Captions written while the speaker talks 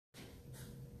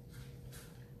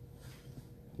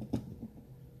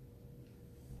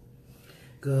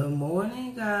Good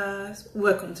morning, guys.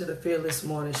 Welcome to the Fearless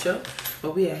Morning Show,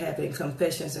 where we are having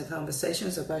confessions and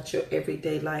conversations about your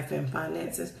everyday life and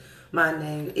finances. My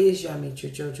name is Yami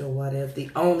Jojo Whatever, the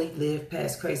only Live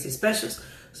Past Crazy specialist.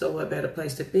 So what better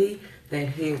place to be than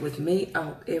here with me? I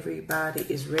hope everybody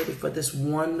is ready for this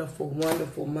wonderful,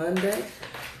 wonderful Monday.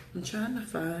 I'm trying to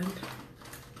find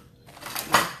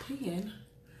my pen.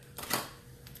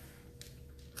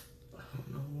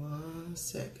 Hold on one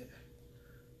second.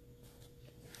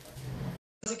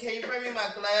 Can you bring me my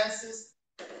glasses?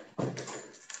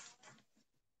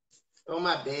 On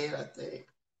my bed, I think.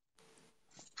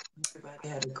 Everybody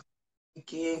had a good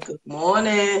weekend. Good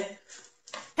morning.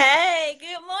 Hey,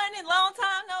 good morning. Long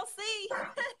time no see.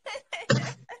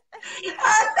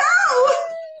 I know.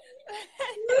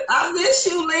 I miss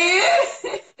you,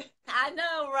 Lynn. I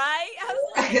know, right? I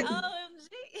was like,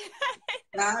 OMG.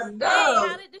 I Hey,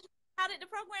 know. how did the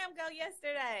program go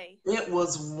yesterday? It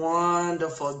was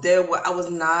wonderful.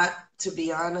 To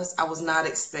be honest, I was not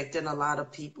expecting a lot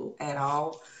of people at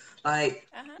all. Like,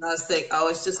 I was thinking,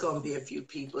 it's just going to be a few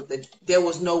people. There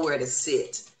was nowhere to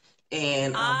sit.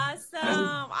 And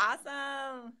Awesome.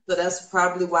 So that's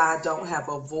probably why I don't have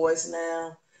a voice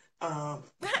now. And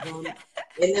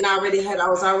then I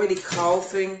was already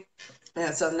coughing.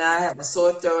 And so now I have a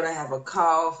sore throat, I have a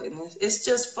cough, and it's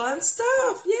just fun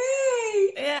stuff.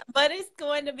 Yay! Yeah, but it's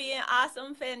going to be an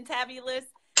awesome, fantabulous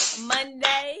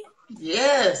Monday.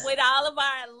 Yes. With all of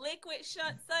our liquid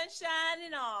sunshine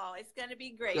and all. It's going to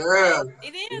be great, Girl. right?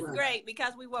 It is great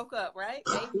because we woke up, right?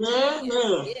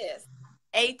 Mm-hmm. Yes.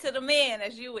 A to the man,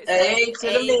 as you would say. A to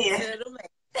the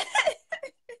man.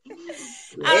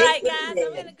 All right, guys, I'm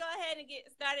going to go ahead and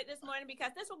get started this morning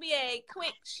because this will be a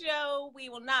quick show. We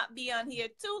will not be on here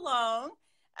too long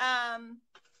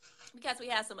because we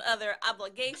have some other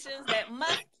obligations that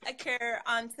must occur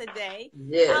on today.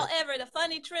 Yes. However, the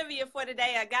funny trivia for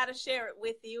today, I got to share it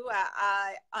with you.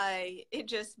 It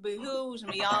just behooves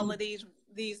me, all of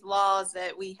these laws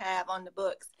that we have on the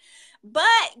books.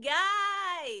 But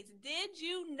guys, did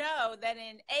you know that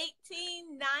in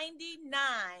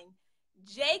 1899,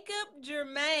 Jacob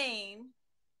Germain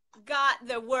got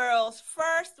the world's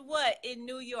first what in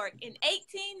New York? In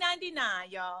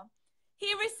 1899, y'all.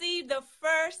 He received the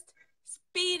first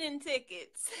speeding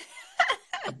tickets.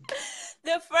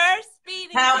 The first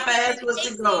speeding How ticket fast in was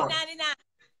it going? 1899.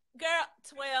 Girl,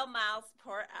 12 miles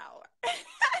per hour.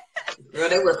 Girl,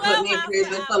 they were putting me in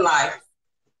prison for life.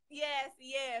 Yes.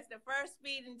 The first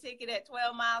speeding ticket at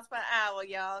 12 miles per hour,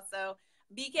 y'all. So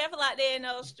be careful out there in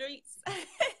those streets.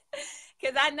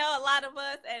 Because I know a lot of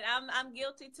us, and I'm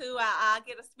guilty too. I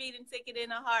get a speeding ticket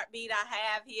in a heartbeat. I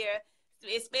have here,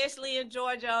 especially in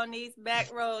Georgia on these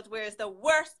back roads where it's the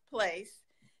worst place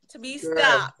to be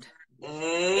stopped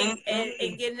and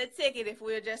getting a ticket if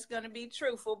we're just going to be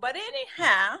truthful. But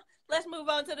anyhow, let's move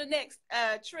on to the next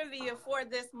trivia for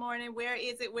this morning. Where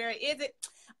is it?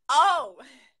 Oh,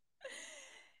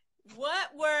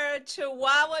 what were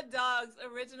Chihuahua dogs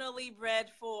originally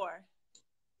bred for?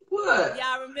 What?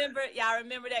 Y'all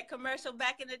remember that commercial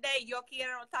back in the day? Yo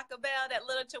quiero on Taco Bell, that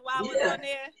little Chihuahua on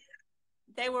there?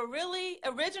 They were really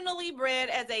originally bred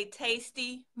as a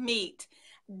tasty meat.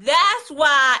 That's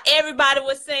why everybody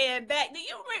was saying back. Do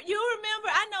you remember?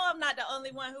 I know I'm not the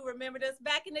only one who remember this.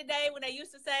 Back in the day when they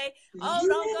used to say, "Oh,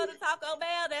 don't go to Taco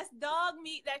Bell. That's dog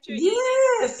meat that you're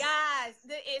eating." Guys,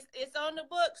 it's on the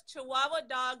books. Chihuahua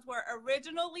dogs were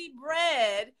originally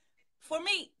bred for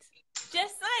meat.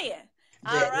 Just saying.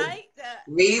 All right.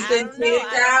 Reason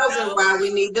 10,000 why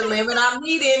we need to limit our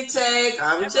meat intake.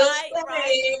 I'm just saying.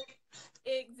 Right.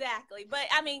 Exactly. But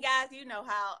I mean, guys, you know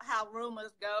how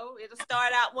rumors go. It'll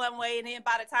start out one way, and then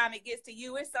by the time it gets to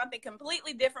you, it's something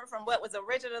completely different from what was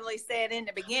originally said in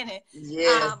the beginning.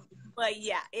 Yes. But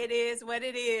yeah, it is what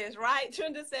it is, right?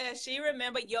 Trinda says she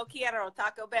remembered Yo Quiero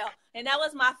Taco Bell, and that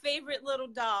was my favorite little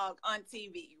dog on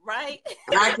TV, right?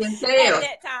 I can tell. At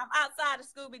that time, outside of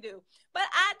Scooby-Doo. But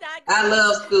I digress. I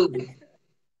love Scooby.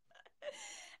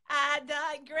 I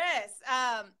digress.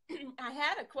 I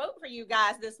had a quote for you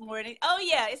guys this morning. Oh,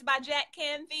 yeah, it's by Jack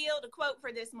Canfield. The quote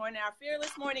for this morning, our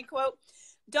fearless morning quote.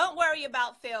 Don't worry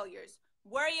about failures.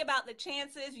 Worry about the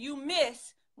chances you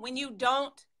miss when you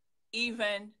don't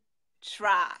even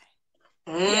try.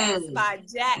 Yes, by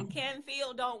Jack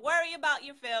Canfield. Don't worry about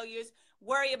your failures.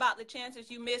 Worry about the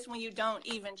chances you miss when you don't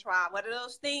even try. What are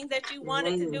those things that you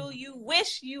wanted to do, you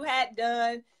wish you had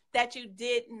done, that you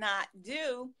did not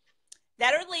do,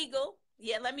 that are legal?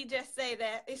 Yeah, let me just say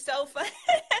that. It's so fun.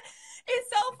 It's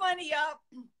so funny, y'all.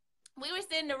 We were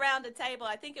sitting around the table.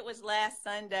 I think it was last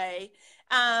Sunday.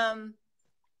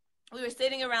 We were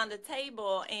sitting around the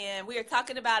table and we were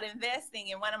talking about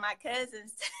investing. And one of my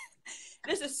cousins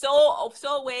this is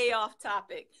so way off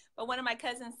topic. But one of my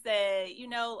cousins said, you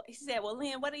know, he said, well,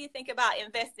 Lynn, what do you think about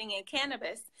investing in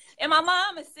cannabis? And my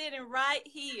mom is sitting right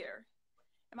here.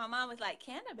 And my mom was like,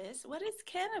 cannabis? What is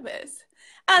cannabis?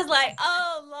 I was like,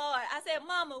 oh, Lord. I said,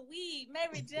 Mama, weed,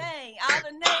 Mary Jane, all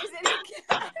the names that he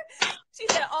got. She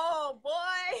said, oh,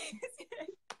 boy.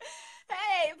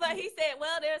 Hey, but he said,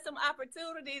 well, there's some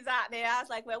opportunities out there. I was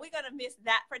like, well, we're going to miss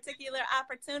that particular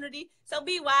opportunity. So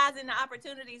be wise in the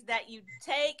opportunities that you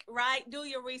take, right? Do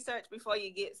your research before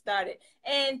you get started.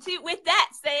 And with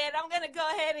that said, I'm going to go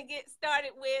ahead and get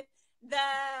started with the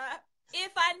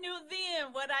If I Knew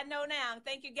Then What I Know Now.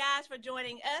 Thank you guys for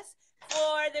joining us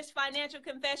for this financial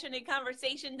confession and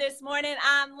conversation this morning.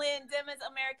 I'm Lynn Dimmons,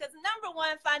 America's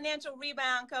 #1 financial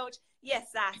rebound coach. Yes,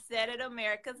 I said it,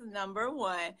 America's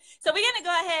 #1. So we're going to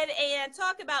go ahead and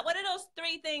talk about what are those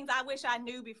 3 things I wish I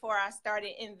knew before I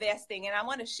started investing. And I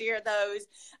want to share those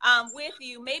with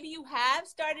you. Maybe you have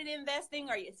started investing.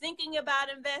 Are you thinking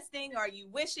about investing? Are you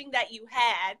wishing that you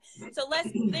had? So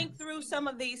let's think through some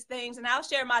of these things, and I'll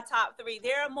share my top 3.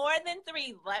 There are more than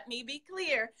 3. Let me be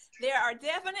clear. There are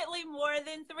definitely more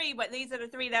than 3, but these are the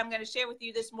 3 that I'm going to share with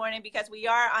you this morning because we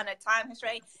are on a time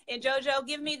constraint. And JoJo,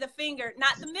 give me the finger,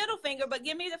 not the middle finger, but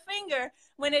give me the finger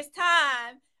when it's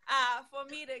time for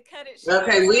me to cut it short.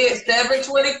 Okay, we're at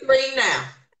 7:23 now.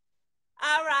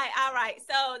 All right.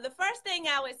 So the first thing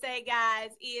I would say,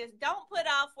 guys, is don't put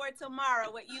off for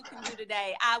tomorrow what you can do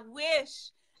today. I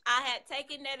wish I had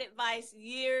taken that advice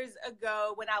years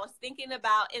ago when I was thinking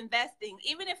about investing,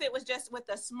 even if it was just with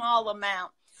a small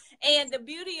amount. And the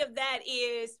beauty of that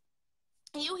is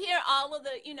you hear all of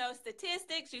the,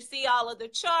 statistics, you see all of the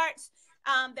charts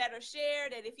that are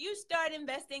shared. And if you start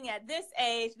investing at this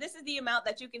age, this is the amount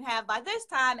that you can have by this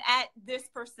time at this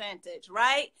percentage,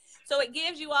 right? So it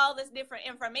gives you all this different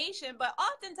information. But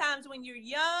oftentimes when you're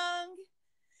young,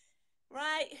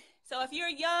 right? So if you're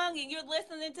young and you're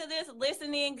listening to this,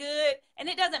 listening good, and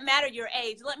it doesn't matter your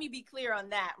age. Let me be clear on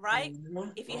that, right?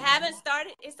 If you haven't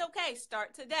started, it's okay.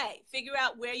 Start today. Figure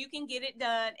out where you can get it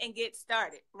done and get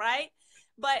started, right?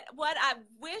 But what I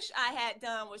wish I had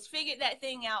done was figured that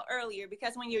thing out earlier,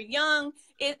 because when you're young,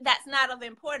 that's not of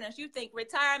importance. You think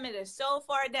retirement is so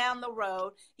far down the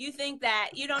road. You think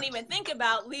that you don't even think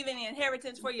about leaving an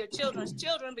inheritance for your children's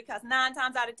children, because 9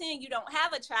 times out of 10, you don't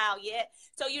have a child yet.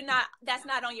 So that's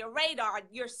not on your radar.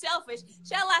 You're selfish.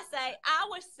 Shall I say, I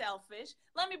was selfish.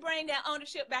 Let me bring that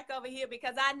ownership back over here,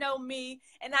 because I know me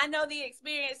and I know the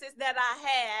experiences that I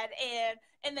had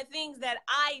and the things that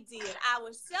I did. I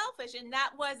was selfish, and that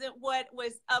wasn't what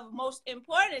was of most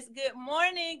importance. Good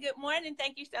morning.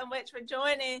 Thank you so much for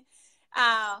joining.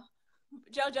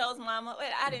 JoJo's mama. Wait,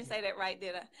 I didn't say that right,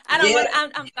 did I? I don't want.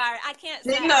 I'm sorry. I can't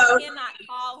say. I cannot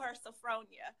call her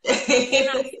Sophronia. I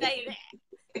cannot say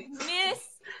that. Miss.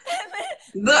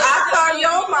 I call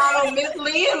your mama Miss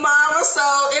Lynn mama,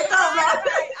 so it don't matter.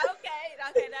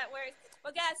 Okay, that works.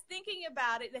 But guys, thinking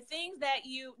about it, the things that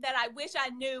I wish I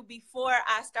knew before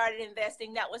I started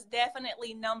investing, that was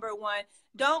definitely #1.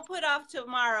 Don't put off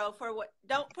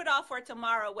for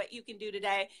tomorrow what you can do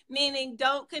today. Meaning,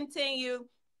 don't continue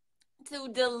to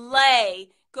delay.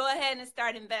 Go ahead and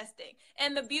start investing.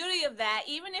 And the beauty of that,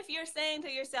 even if you're saying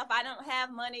to yourself, I don't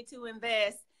have money to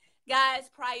invest, guys,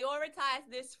 prioritize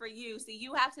this for you. So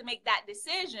you have to make that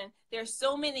decision. There's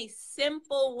so many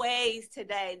simple ways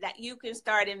today that you can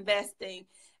start investing.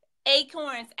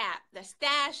 Acorns app, the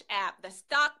Stash app, the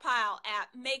Stockpile app,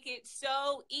 make it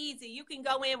so easy. You can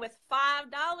go in with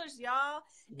 $5, y'all,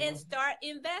 and start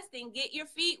investing. Get your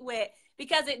feet wet,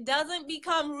 because it doesn't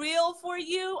become real for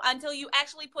you until you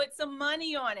actually put some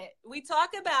money on it. We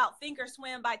talk about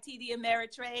Thinkorswim by TD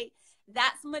Ameritrade.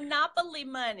 That's monopoly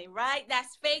money, right?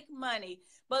 That's fake money.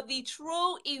 But the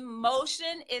true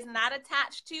emotion is not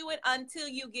attached to it until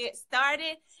you get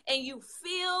started, and you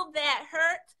feel that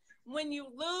hurt when you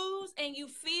lose, and you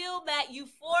feel that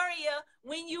euphoria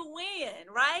when you win,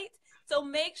 right? So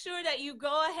make sure that you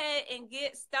go ahead and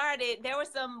get started. There were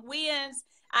some wins.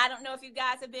 I don't know if you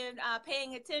guys have been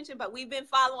paying attention, but we've been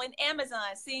following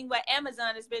Amazon, seeing what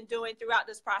Amazon has been doing throughout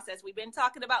this process. We've been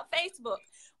talking about Facebook.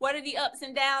 What are the ups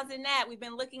and downs in that? We've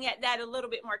been looking at that a little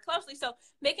bit more closely. So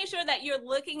making sure that you're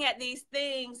looking at these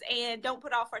things, and don't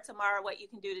put off for tomorrow what you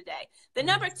can do today. The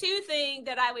 #2 thing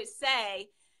that I would say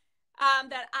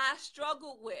that I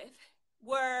struggled with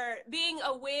were being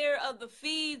aware of the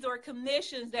fees or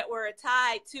commissions that were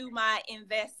tied to my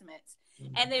investments.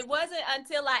 And it wasn't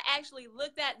until I actually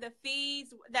looked at the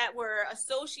fees that were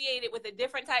associated with the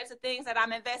different types of things that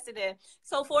I'm invested in.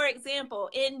 So, for example,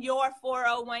 in your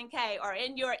 401k or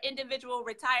in your individual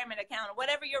retirement account, or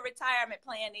whatever your retirement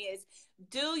plan is,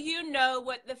 do you know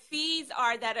what the fees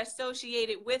are that are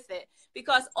associated with it?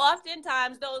 Because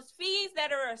oftentimes those fees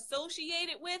that are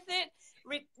associated with it,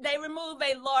 they remove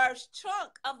a large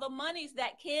chunk of the monies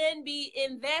that can be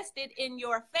invested in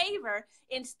your favor.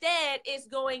 Instead, it's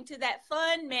going to that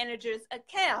fund manager's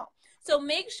account. So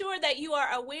make sure that you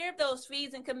are aware of those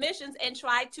fees and commissions and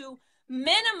try to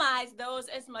minimize those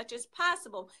as much as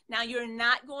possible. Now, you're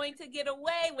not going to get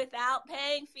away without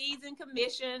paying fees and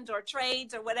commissions or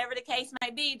trades or whatever the case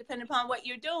might be, depending upon what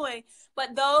you're doing.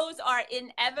 But those are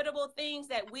inevitable things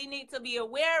that we need to be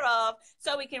aware of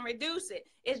so we can reduce it.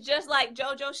 It's just like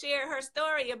JoJo shared her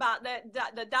story about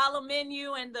the dollar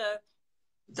menu and the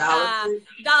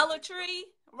Dollar Tree,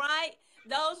 right?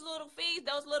 Those little fees,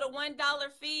 those little $1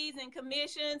 fees and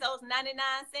commissions, those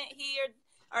 99-cent here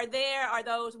or there, are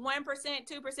those 1%, 2%,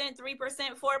 3%,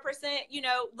 4%. You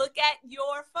know, look at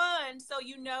your fund so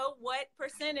you know what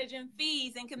percentage in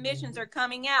fees and commissions are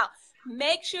coming out.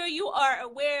 Make sure you are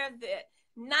aware that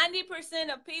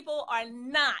 90% of people are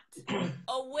not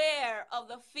aware of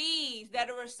the fees that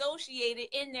are associated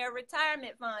in their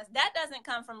retirement funds. That doesn't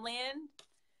come from Lynn,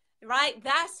 right?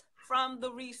 That's from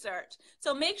the research.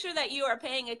 So make sure that you are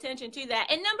paying attention to that.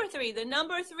 And the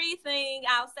number three thing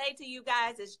I'll say to you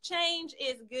guys is change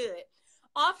is good.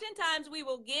 Oftentimes we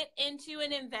will get into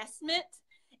an investment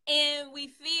and we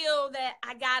feel that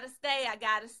I gotta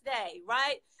stay,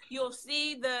 right? You'll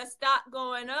see the stock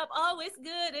going up. Oh, it's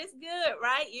good,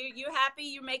 right? You're happy,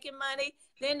 you're making money.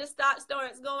 Then the stock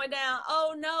starts going down.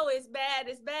 Oh no, it's bad.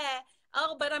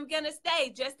 Oh, but I'm going to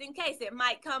stay just in case it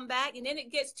might come back. And then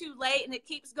it gets too late and it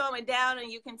keeps going down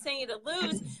and you continue to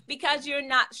lose because you're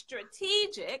not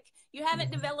strategic. You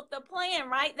haven't developed a plan,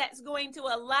 right? That's going to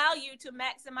allow you to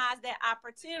maximize that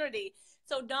opportunity.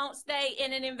 So don't stay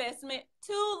in an investment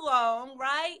too long,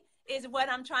 right? Is what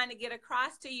I'm trying to get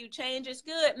across to you. Change is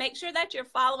good. Make sure that you're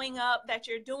following up, that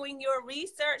you're doing your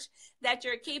research, that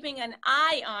you're keeping an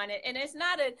eye on it. And it's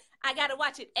not I got to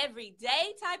watch it every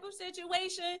day type of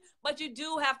situation, but you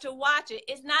do have to watch it.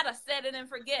 It's not a set it and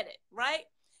forget it, right?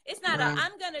 It's not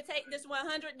I'm going to take this $100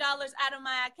 out of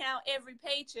my account every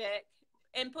paycheck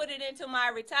and put it into my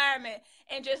retirement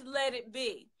and just let it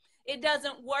be. It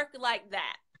doesn't work like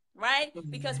that. Right?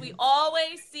 Because we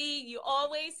always see, you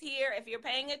always hear, if you're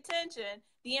paying attention,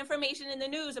 the information in the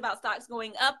news about stocks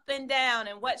going up and down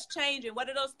and what's changing. What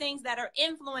are those things that are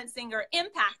influencing or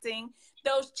impacting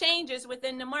those changes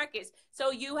within the markets?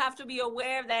 So you have to be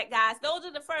aware of that, guys. Those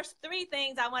are the first three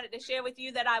things I wanted to share with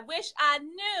you that I wish I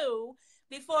knew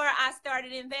before I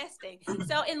started investing.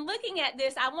 So in looking at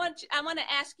this, I want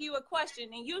to ask you a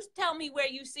question and you tell me where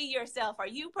you see yourself. Are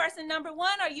you person number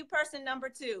one or are you person number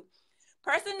two?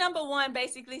 Person number one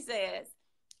basically says,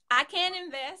 I can't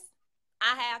invest.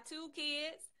 I have 2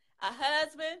 kids, a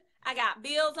husband. I got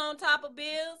bills on top of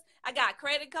bills. I got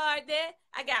credit card debt.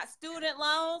 I got student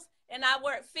loans, and I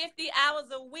work 50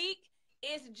 hours a week.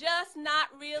 It's just not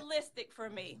realistic for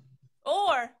me.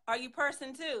 Or are you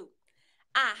person two?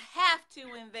 I have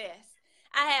to invest.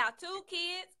 I have 2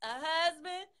 kids, a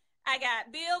husband. I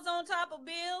got bills on top of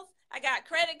bills. I got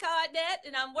credit card debt,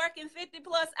 and I'm working 50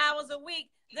 plus hours a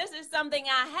week. This is something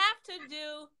I have to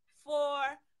do for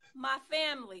my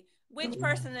family. Which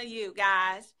person are you,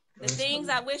 guys? The things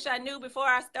I wish I knew before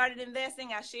I started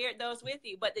investing, I shared those with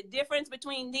you. But the difference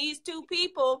between these two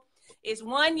people is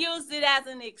one uses it as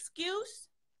an excuse.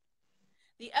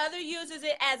 The other uses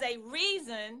it as a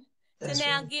reason to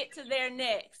now get to their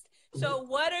next. So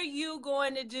what are you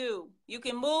going to do? You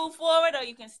can move forward or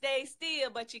you can stay still,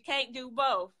 but you can't do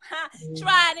both.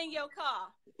 Try it in your car.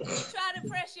 Try to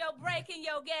press your brake and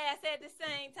your gas at the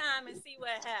same time and see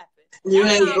what happens. You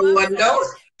ain't going nowhere.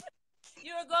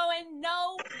 You're going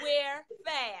nowhere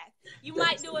fast. You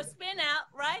might do a spin out,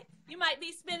 right? You might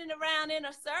be spinning around in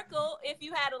a circle if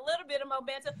you had a little bit of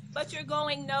momentum, but you're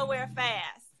going nowhere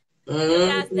fast.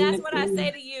 So that's what I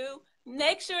say to you.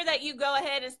 Make sure that you go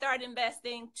ahead and start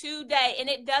investing today. And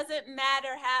it doesn't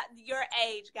matter your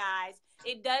age, guys.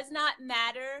 It does not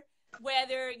matter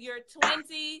whether you're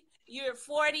 20, you're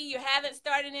 40, you haven't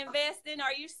started investing,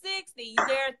 or you're 60.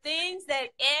 There are things that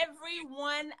every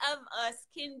one of us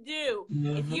can do.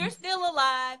 If you're still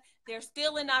alive, There's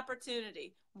still an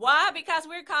opportunity. Why? Because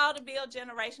we're called to build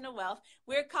generational wealth.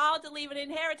 We're called to leave an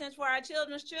inheritance for our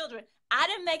children's children. I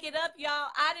didn't make it up, y'all.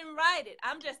 I didn't write it.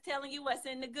 I'm just telling you what's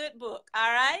in the good book.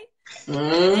 All right?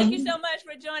 Thank you so much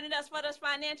for joining us for this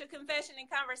financial confession and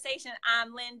conversation.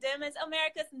 I'm Lynn Dimmons,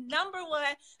 America's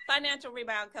 #1 financial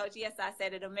rebound coach. Yes, I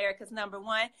said it, America's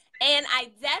 #1. And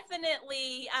I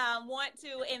definitely want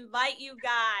to invite you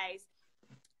guys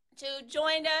to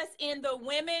join us in the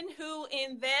Women Who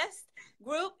Invest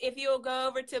group. If you'll go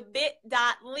over to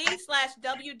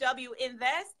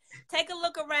bit.ly/WWInvest, take a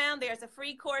look around. There's a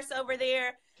free course over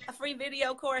there, a free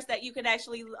video course that you can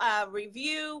actually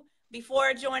review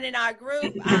before joining our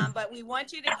group. But we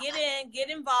want you to get in,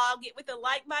 get involved, get with a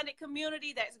like-minded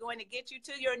community that's going to get you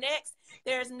to your next.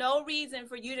 There's no reason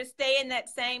for you to stay in that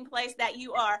same place that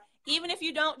you are, even if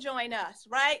you don't join us,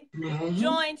 right?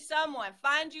 Join someone,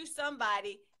 find you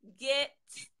somebody. Get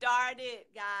started,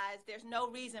 guys. There's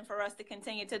no reason for us to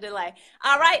continue to delay.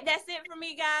 All right, that's it for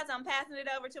me, guys. I'm passing it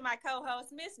over to my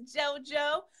co-host, Miss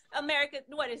JoJo, America,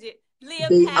 what is it?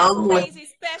 Live Past Crazy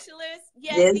Specialist.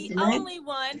 Yes, the only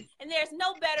one. And there's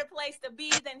no better place to be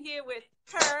than here with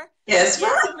her. Yes,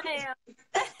 right. Ma'am.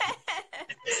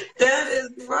 That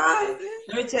is right.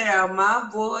 Let me tell you, my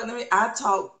boy, I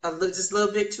talked just a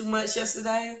little bit too much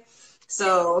yesterday.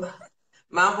 So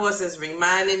my voice is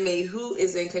reminding me who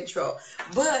is in control.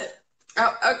 But,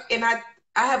 I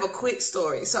have a quick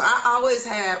story. So I always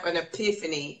have an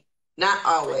epiphany, not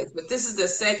always, but this is the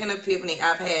second epiphany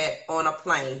I've had on a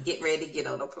plane, getting ready to get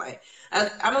on a plane.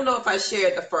 I don't know if I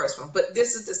shared the first one, but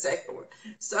this is the second one.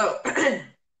 So I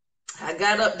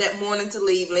got up that morning to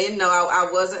leave. Lynn, no, I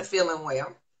wasn't feeling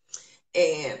well.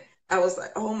 And I was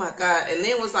like, oh my God. And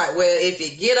Lynn was like, well, if you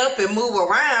get up and move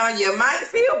around, you might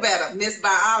feel better. Miss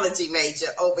Biology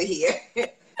major over here.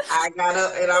 I got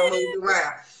up and I moved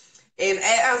around. And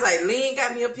I was like, Lynn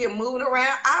got me up here moving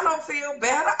around. I don't feel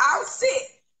better. I'm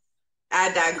sick. I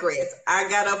digress. I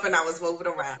got up and I was moving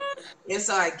around. And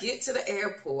so I get to the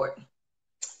airport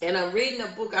and I'm reading a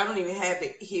book. I don't even have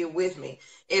it here with me.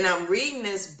 And I'm reading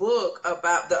this book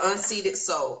about the unseated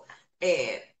soul.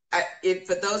 And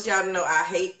for those of y'all who know, I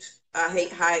hate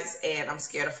heights and I'm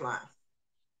scared of flying.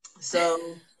 So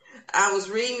I was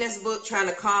reading this book trying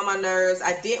to calm my nerves.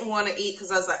 I didn't want to eat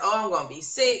because I was like, oh, I'm going to be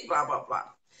sick, blah, blah, blah.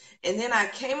 And then I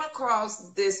came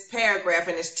across this paragraph,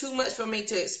 and it's too much for me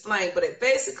to explain, but it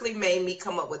basically made me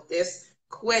come up with this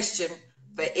question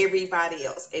for everybody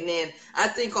else. And then I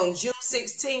think on June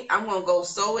 16th, I'm going to go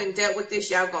so in depth with this,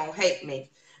 y'all going to hate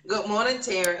me. Good morning,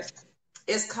 Terrence.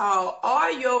 It's called,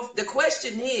 the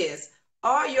question is,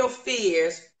 are your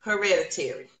fears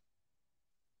hereditary?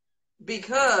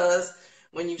 Because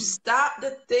when you stop to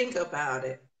think about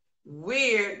it,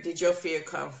 where did your fear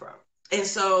come from? And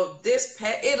so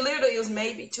it literally was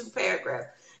maybe 2 paragraphs.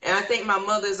 And I think my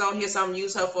mother is on here, so I'm going to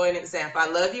use her for an example. I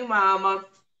love you, Mama.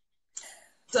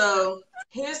 So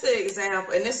here's the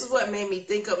example. And this is what made me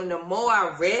think of it. And the more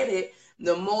I read it,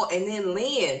 the more, and then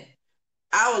Lynn,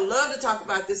 I would love to talk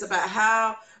about this, about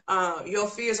how your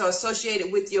fears are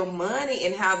associated with your money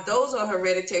and how those are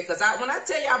hereditary. Because when I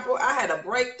tell you I had a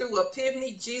breakthrough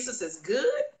epiphany, Jesus is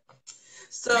good.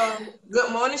 So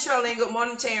good morning, Charlene. Good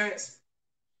morning, Terrence.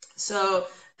 So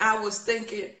I was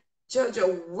thinking,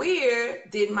 JoJo, where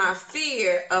did my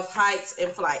fear of heights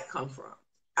and flight come from?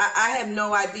 I have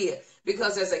no idea,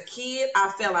 because as a kid,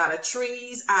 I fell out of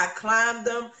trees. I climbed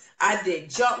them. I did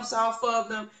jumps off of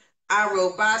them. I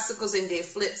rode bicycles and did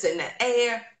flips in the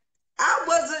air. I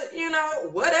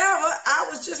wasn't, whatever. I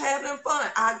was just having fun.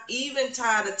 I even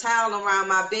tied a towel around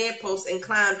my bedpost and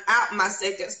climbed out my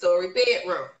 2nd-story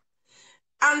bedroom.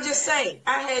 I'm just saying,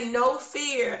 I had no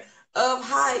fear of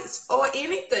heights or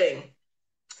anything.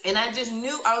 And I just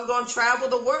knew I was going to travel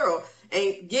the world,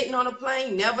 and getting on a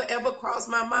plane never ever crossed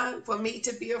my mind for me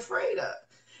to be afraid of.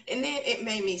 And then it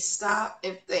made me stop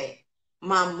and think.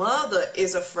 My mother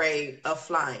is afraid of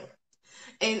flying.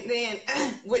 And then,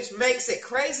 which makes it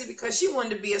crazy, because she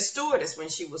wanted to be a stewardess when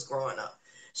she was growing up.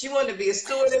 She wanted to be a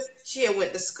stewardess. She had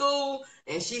went to school,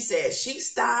 and she said she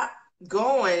stopped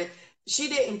going. She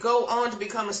didn't go on to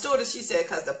become a stewardess. She said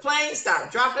because the plane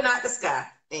stopped dropping out the sky,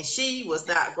 and she was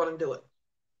not going to do it.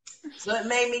 So it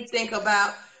made me think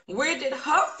about, where did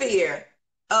her fear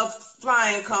of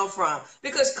flying come from?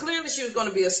 Because clearly she was going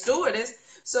to be a stewardess.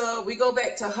 So we go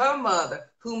back to her mother,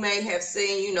 who may have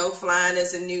seen, flying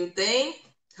as a new thing.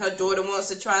 Her daughter wants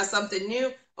to try something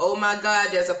new. Oh my God,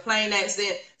 there's a plane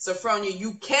accident. Sophronia,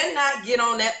 you cannot get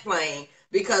on that plane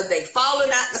because they falling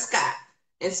out the sky.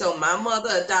 And so my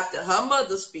mother adopted her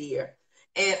mother's fear.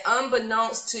 And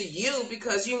unbeknownst to you,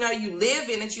 because you live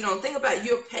in it, you don't think about it,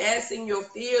 you're passing your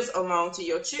fears along to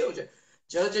your children.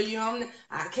 Jojo,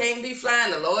 I can't be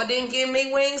flying. The Lord didn't give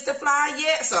me wings to fly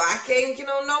yet, so I can't get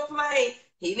on no plane.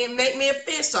 He didn't make me a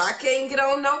fish, so I can't get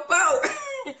on no boat.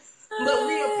 But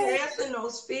we are passing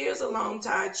those fears along to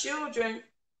our children,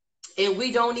 and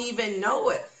we don't even know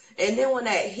it. And then when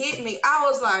that hit me, I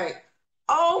was like,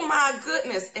 oh my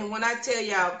goodness. And when I tell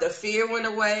y'all, the fear went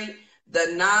away,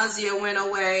 the nausea went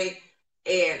away,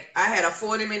 and I had a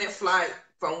 40-minute flight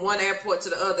from one airport to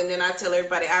the other. And then I tell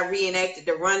everybody I reenacted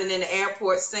the running in the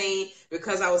airport scene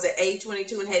because I was at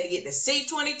A22 and had to get to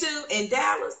C22 in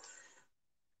Dallas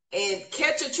and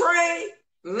catch a train.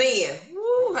 Lynn,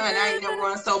 woo, honey, I ain't never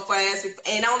run so fast before,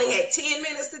 and I only had 10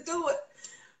 minutes to do it.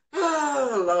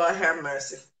 Oh, Lord have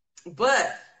mercy.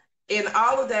 But in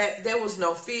all of that, there was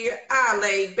no fear. I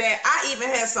laid back. I even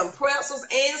had some pretzels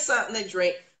and something to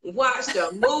drink. Watched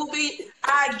a movie.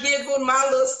 I giggled my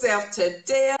little self to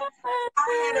death.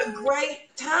 I had a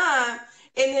great time.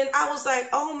 And then I was like,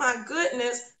 oh my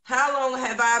goodness, how long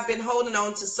have I been holding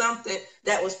on to something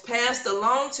that was passed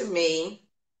along to me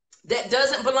that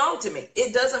doesn't belong to me?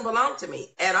 It doesn't belong to me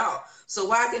at all. So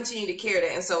why continue to carry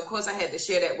that? And so, of course, I had to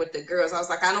share that with the girls. I was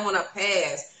like, I don't want to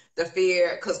pass the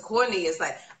fear, because Courtney is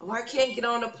like, oh, I can't get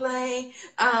on a plane.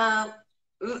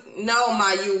 No,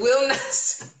 Ma, you will not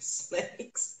see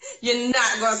snakes. You're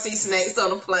not going to see snakes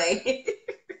on a plane.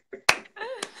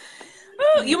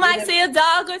 You might see a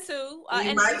dog or two. You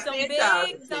and might some see a big dog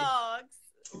dogs.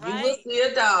 Right? You will see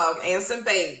a dog and some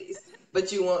babies,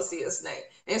 but you won't see a snake.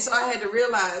 And so I had to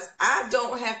realize I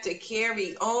don't have to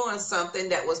carry on something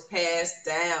that was passed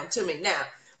down to me. Now,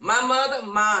 my mother,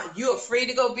 Mom, you are free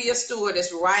to go be a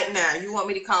stewardess right now. You want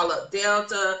me to call up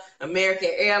Delta, American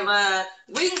Airlines?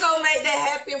 We can go make that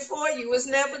happen for you. It's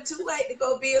never too late to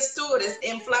go be a stewardess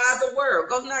and fly the world.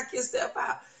 Go knock yourself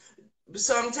out.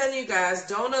 So I'm telling you guys,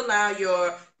 don't allow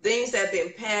your things that have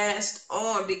been passed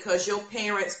on because your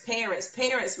parents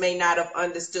may not have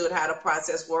understood how the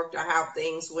process worked or how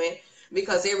things went,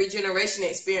 because every generation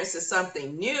experiences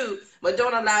something new, but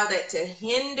don't allow that to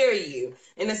hinder you.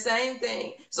 And the same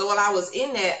thing. So while I was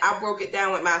in that, I broke it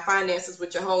down with my finances,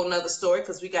 which is a whole nother story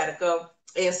because we got to go.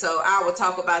 And so I will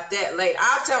talk about that later.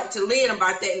 I'll talk to Lynn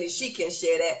about that and then she can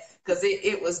share that because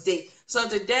it was deep. So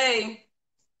today,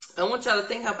 I want y'all to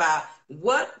think about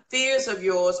what fears of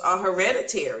yours are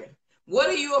hereditary. What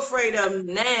are you afraid of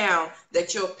now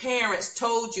that your parents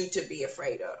told you to be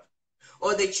afraid of?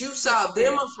 Or that you saw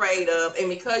them afraid of, and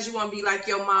because you want to be like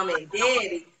your mom and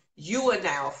daddy, you are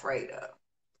now afraid of.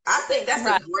 I think that's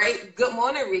a great, good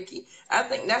morning, Ricky. I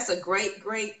think that's a great,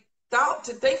 great thought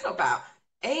to think about.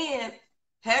 And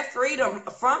have freedom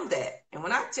from that. And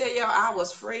when I tell y'all I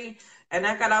was free, and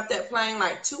I got off that plane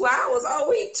like 2 hours, 2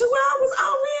 hours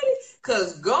already?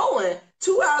 Because going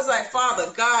 2 hours, like,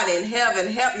 Father God in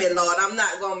heaven, help me, Lord. I'm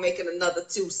not going to make it another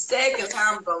 2 seconds.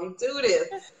 How I'm going to do this?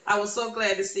 I was so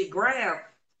glad to see Graham.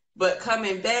 But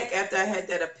coming back after I had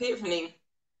that epiphany,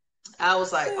 I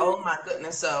was like, oh my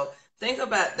goodness. So think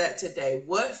about that today.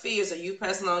 What fears are you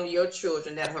passing on to your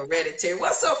children that are hereditary?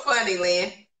 What's so funny,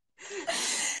 Lynn?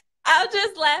 I was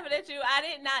just laughing at you. I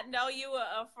did not know you were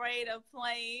afraid of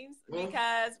planes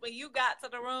because when you got to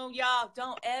the room, y'all,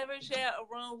 don't ever share a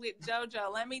room with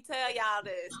JoJo. Let me tell y'all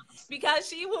this, because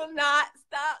she will not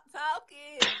stop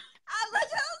talking. I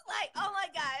was like, oh my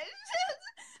gosh.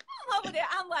 I'm over there.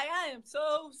 I'm like, I am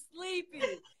so sleepy.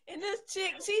 And this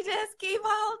chick, she just keep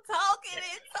on talking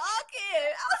and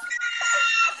talking. I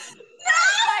was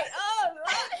like, oh,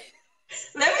 Lord.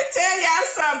 Let me tell y'all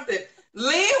something.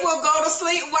 Lynn will go to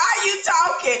sleep while you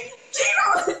talking.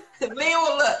 Lynn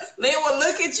will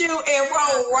look at you and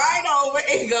roll right over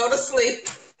and go to sleep.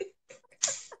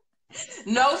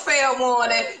 No fair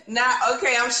warning. Now,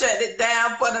 okay, I'm shutting it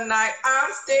down for the night.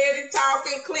 I'm steady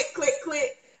talking. Click, click,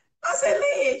 click. I said,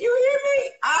 Lynn, you hear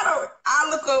me? I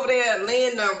look over there.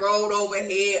 Lynn done rolled over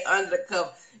head under the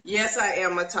cover. Yes, I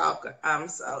am a talker. I'm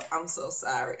so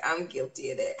sorry. I'm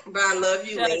guilty of that. But I love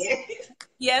you, Lynn.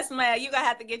 Yes, ma'am. You're going to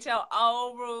have to get your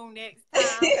own room next time.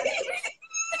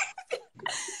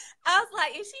 I was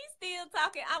like, is she still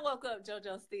talking? I woke up,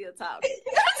 JoJo still talking.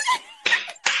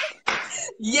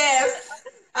 Yes,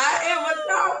 I am a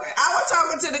talker. I was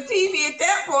talking to the TV at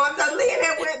that point because Lynn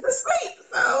had went to sleep.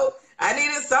 So I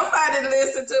needed somebody to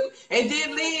listen to me. And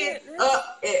then Lynn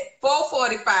up at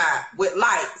 4:45 with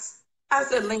lights. I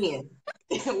said, Lynn,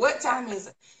 what time is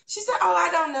it? She said, oh,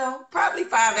 I don't know. Probably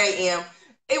 5 a.m.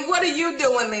 And what are you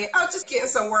doing, Lynn? I'm just getting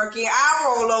some work in.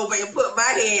 I roll over and put my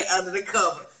head under the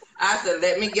cover. I said,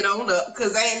 let me get on up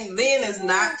because Lynn is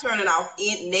not turning off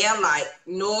nail light,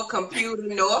 nor computer,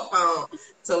 nor phone.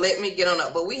 So let me get on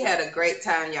up. But we had a great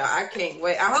time, y'all. I can't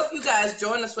wait. I hope you guys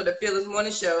join us for the Fearless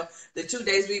Morning Show, the 2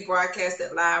 days we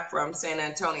broadcasted live from San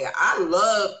Antonio. I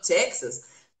love Texas.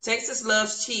 Texas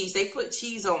loves cheese. They put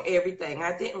cheese on everything.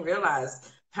 I didn't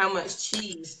realize how much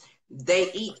cheese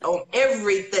they eat on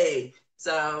everything.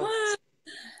 So,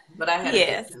 but I had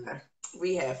a good time.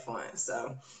 We had fun.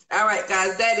 So, all right,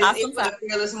 guys, that is Awesome it for the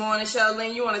Fearless Morning Show.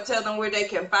 Lynn, you want to tell them where they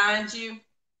can find you?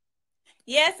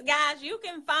 Yes, guys, you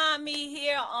can find me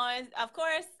here on, of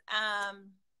course,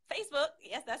 Facebook.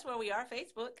 Yes, that's where we are,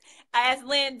 Facebook, as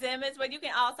Lynn Demmons. But you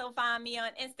can also find me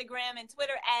on Instagram and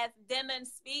Twitter as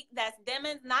Demmons Speak. That's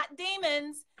Demmons, not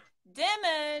demons.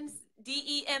 Demmons,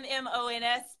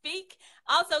 Demmons Speak.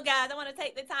 Also, guys, I want to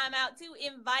take the time out to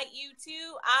invite you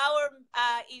to our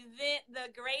event,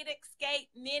 The Great Escape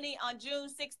Mini, on June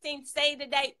 16th. Save the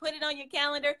date. Put it on your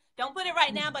calendar. Don't put it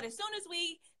right now, but as soon as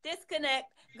we disconnect,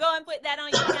 go and put that on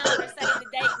your calendar. Save the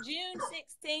date, June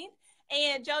 16th.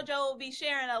 And JoJo will be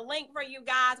sharing a link for you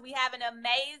guys. We have an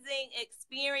amazing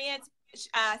experience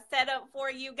set up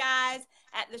for you guys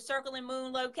at the Circle and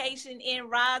Moon location in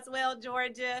Roswell,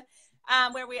 Georgia,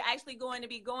 where we're actually going to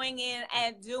be going in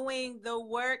and doing the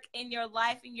work in your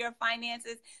life and your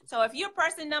finances. So if you're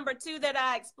person number 2 that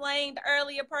I explained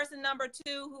earlier, person number 2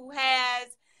 who has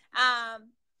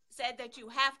said that you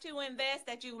have to invest,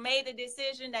 that you made a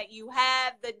decision, that you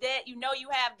have the debt, you know you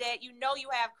have debt, you know you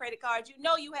have credit cards, you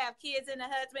know you have kids and a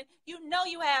husband, you know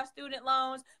you have student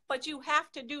loans, but you have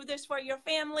to do this for your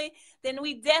family, then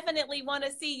we definitely want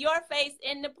to see your face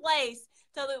in the place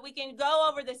so that we can go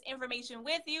over this information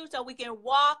with you, so we can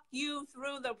walk you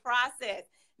through the process.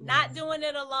 Not doing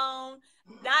it alone,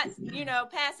 not,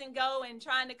 pass and go and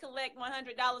trying to collect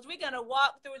 $100. We're going to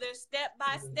walk through this step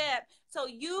by step so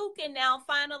you can now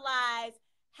finalize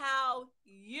how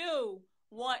you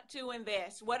want to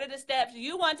invest. What are the steps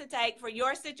you want to take for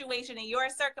your situation and your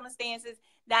circumstances?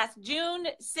 That's June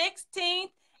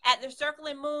 16th at the Circle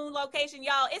and Moon location.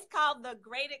 Y'all, it's called the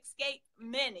Great Escape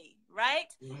Mini, right?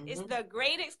 It's the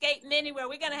Great Escape Mini, where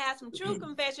we're going to have some true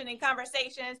confession and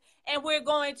conversations, and we're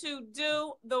going to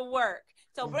do the work.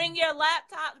 So bring your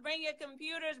laptops, bring your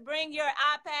computers, bring your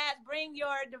iPads, bring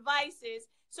your devices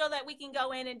so that we can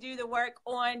go in and do the work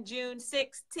on June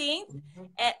 16th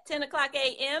at 10 o'clock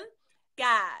a.m.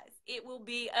 Guys, it will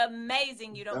be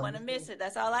amazing. You don't want to miss it.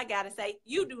 That's all I got to say.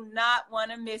 You do not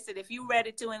want to miss it if you're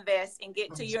ready to invest and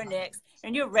get to your next,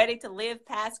 and you're ready to live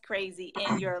past crazy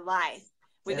in your life.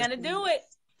 We're going to do it.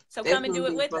 So come and do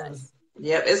it with us.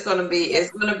 Yep, it's gonna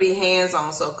be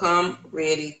hands-on. So come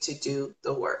ready to do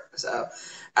the work. So,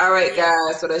 all right,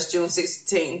 guys. So that's June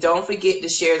 16th. Don't forget to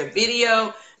share the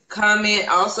video, comment.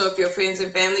 Also, if your friends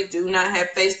and family do not have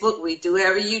Facebook, we do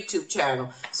have a YouTube channel.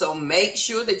 So make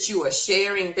sure that you are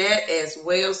sharing that as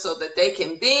well, so that they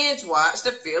can binge watch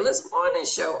the Fearless Morning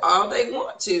Show all they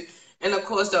want to. And of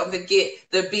course, don't forget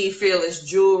the Be Fearless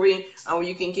jewelry, where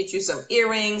you can get you some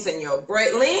earrings and your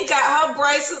bracelet. Lynn got her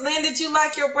bracelet. Lynn, did you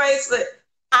like your bracelet?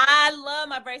 I love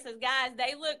my bracelets, guys.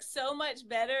 They look so much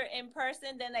better in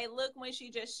person than they look when she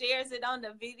just shares it on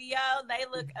the video. They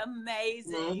look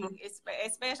amazing.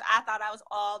 Especially, I thought I was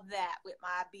all that with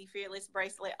my Be Fearless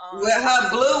bracelet on. With her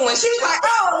blue one. She's like,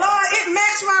 oh, Lord, it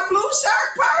matched my blue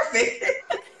shirt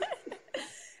perfect.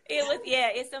 It was,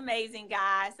 it's amazing,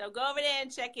 guys. So go over there and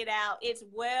check it out. It's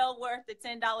well worth the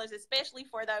 $10, especially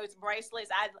for those bracelets.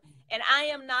 I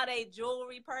am not a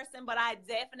jewelry person, but I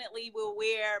definitely will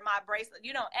wear my bracelet.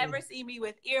 You don't ever see me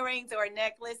with earrings or a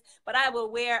necklace, but I will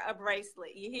wear a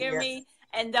bracelet. You hear me?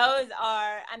 And those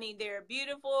are, they're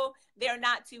beautiful. They're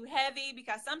not too heavy,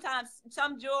 because sometimes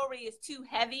some jewelry is too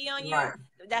heavy on you. Right.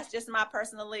 That's just my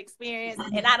personal experience,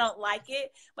 and I don't like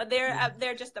it. But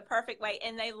they're just the perfect way,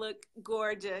 and they look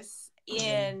gorgeous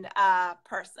in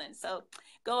person. So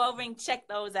go over and check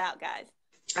those out, guys.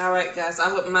 All right, guys. I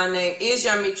hope my name is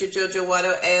Yamiche JoJo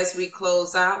Waddell. As we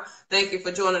close out, thank you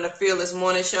for joining the Fearless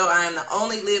Morning Show. I am the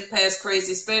only Live Past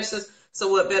Crazy specialist. So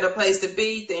what better place to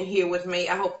be than here with me?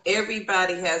 I hope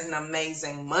everybody has an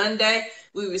amazing Monday.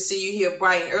 We will see you here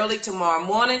bright and early tomorrow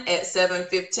morning at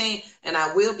 7:15. And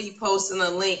I will be posting a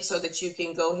link so that you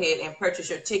can go ahead and purchase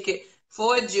your ticket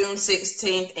for June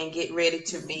 16th and get ready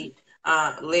to meet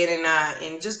Lynn and I,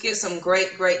 and just get some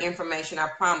great information. I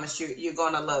promise you, you're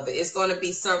going to love it. It's going to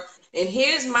be some. And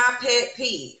here's my pet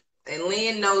peeve. And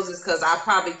Lynn knows this because I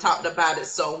probably talked about it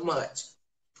so much.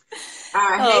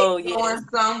 I hate going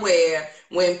somewhere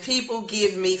when people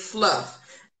give me fluff.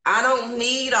 I don't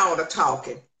need all the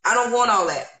talking. I don't want all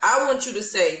that. I want you to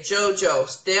say, JoJo,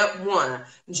 step 1,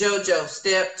 JoJo,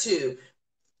 step 2.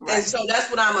 And so that's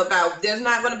what I'm about. There's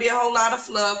not going to be a whole lot of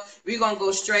fluff. We're going to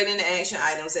go straight into action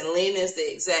items. And Lynn is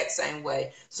the exact same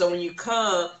way. So when you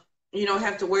come, you don't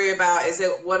have to worry about is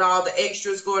it what all the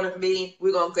extras going to be.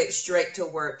 We're going to get straight to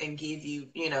work and give you,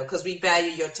 because we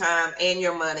value your time and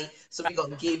your money. So we're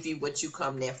going to give you what you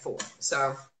come there for.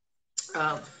 So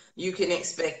you can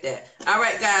expect that. All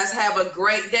right, guys, have a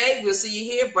great day. We'll see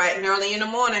you here bright and early in the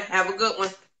morning. Have a good one.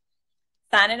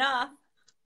 Signing off.